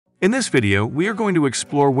In this video, we are going to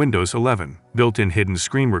explore Windows 11 built-in hidden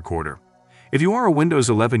screen recorder. If you are a Windows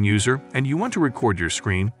 11 user and you want to record your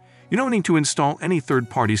screen, you don't need to install any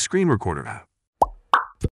third-party screen recorder app.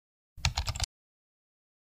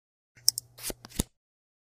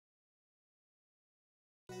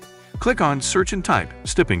 Click on Search and type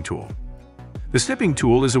Snipping Tool. The snipping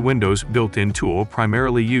tool is a Windows built-in tool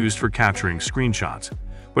primarily used for capturing screenshots,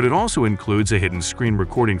 but it also includes a hidden screen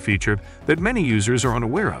recording feature that many users are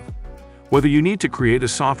unaware of. Whether you need to create a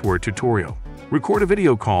software tutorial, record a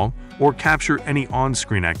video call, or capture any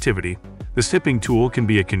on-screen activity, the snipping tool can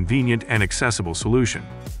be a convenient and accessible solution.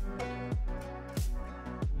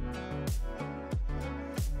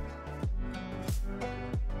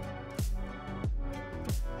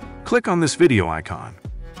 Click on this video icon.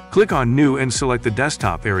 Click on New and select the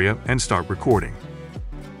desktop area and start recording.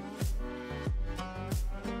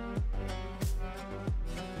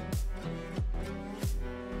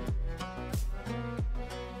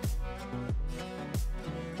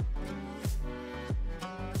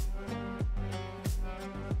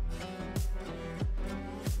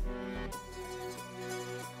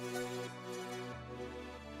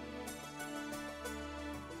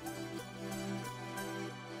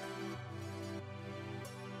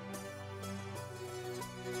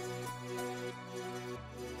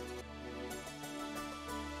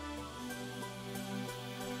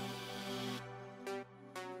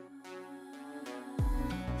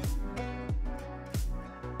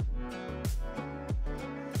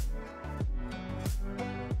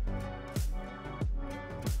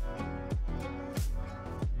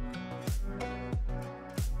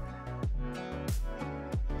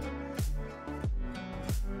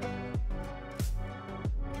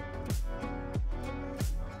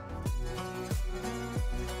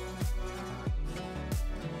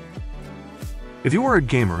 If you are a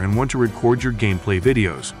gamer and want to record your gameplay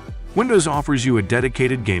videos, Windows offers you a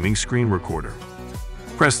dedicated gaming screen recorder.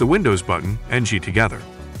 Press the Windows button and G together.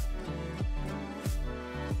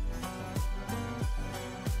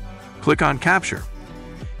 Click on Capture.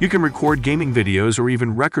 You can record gaming videos or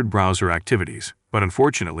even record browser activities, but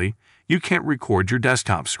unfortunately, you can't record your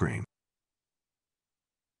desktop screen.